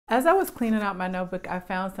As I was cleaning out my notebook, I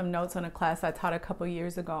found some notes on a class I taught a couple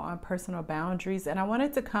years ago on personal boundaries, and I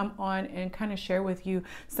wanted to come on and kind of share with you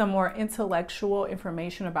some more intellectual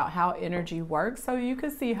information about how energy works so you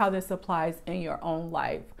can see how this applies in your own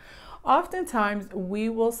life. Oftentimes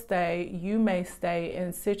you may stay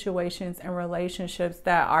in situations and relationships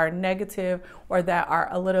that are negative or that are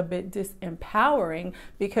a little bit disempowering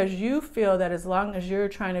because you feel that as long as you're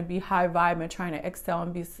trying to be high vibe and trying to excel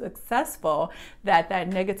and be successful, that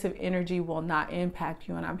negative energy will not impact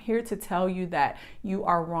you. And I'm here to tell you that you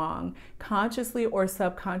are wrong. Consciously or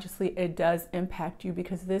subconsciously, it does impact you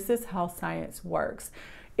because this is how science works.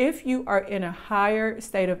 If you are in a higher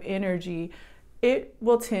state of energy, it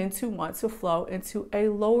will tend to want to flow into a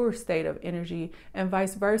lower state of energy, and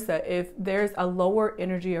vice versa. If there's a lower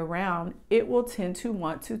energy around, it will tend to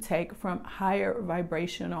want to take from higher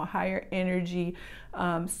vibrational, higher energy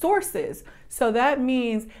sources. So that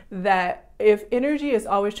means that if energy is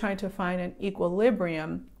always trying to find an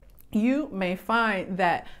equilibrium, you may find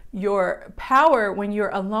that your power, when you're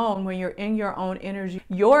alone, when you're in your own energy,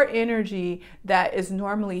 your energy that is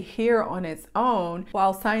normally here on its own,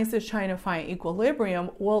 while science is trying to find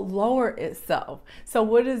equilibrium, will lower itself. So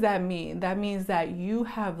what does that mean? That means that you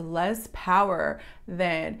have less power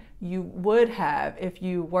than you would have if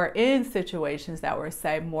you were in situations that were,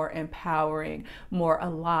 say, more empowering, more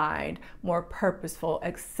aligned, more purposeful,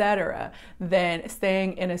 etc., than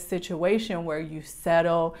staying in a situation where you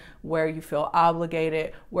settle, where you feel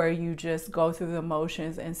obligated, where you just go through the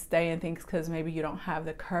motions and stay in things because maybe you don't have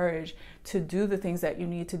the courage to do the things that you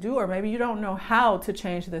need to do, or maybe you don't know how to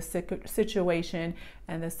change the situation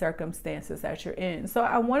and the circumstances that you're in. So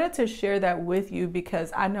I wanted to share that with you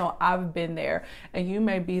because I know I've been there, and you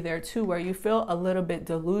may be there too, where you feel a little bit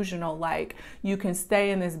delusional, like you can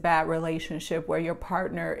stay in this bad relationship where your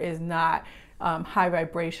partner is not high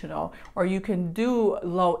vibrational, or you can do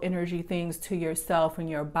low energy things to yourself and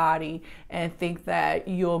your body and think that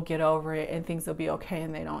you'll get over it and things will be okay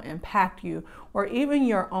and they don't impact you, or even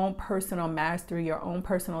your own personal mastery, your own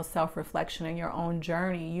personal self-reflection and your own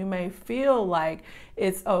journey. You may feel like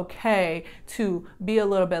it's okay to be a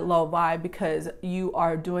little bit low vibe because you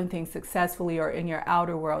are doing things successfully, or in your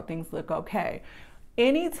outer world things look okay.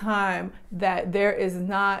 Anytime that there is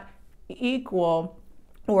not equal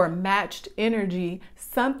or matched energy,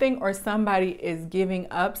 something or somebody is giving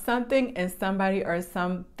up something, and somebody or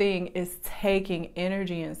something is taking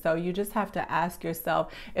energy. And so you just have to ask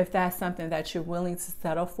yourself if that's something that you're willing to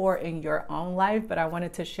settle for in your own life. But I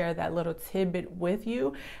wanted to share that little tidbit with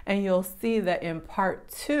you, and you'll see that in part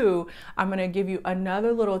 2, I'm going to give you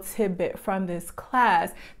another little tidbit from this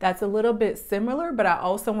class that's a little bit similar, but I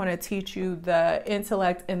also want to teach you the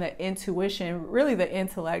intellect and the intuition, really the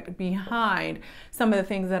intellect behind some of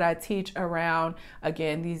the things that I teach around,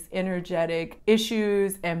 again, these energetic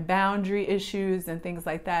issues and boundary issues and things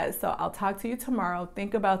like that. So I'll talk to you tomorrow.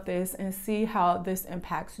 Think about this and see how this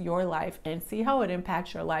impacts your life, and see how it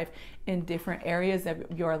impacts your life in different areas of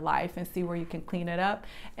your life, and see where you can clean it up.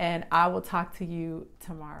 And I will talk to you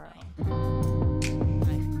tomorrow.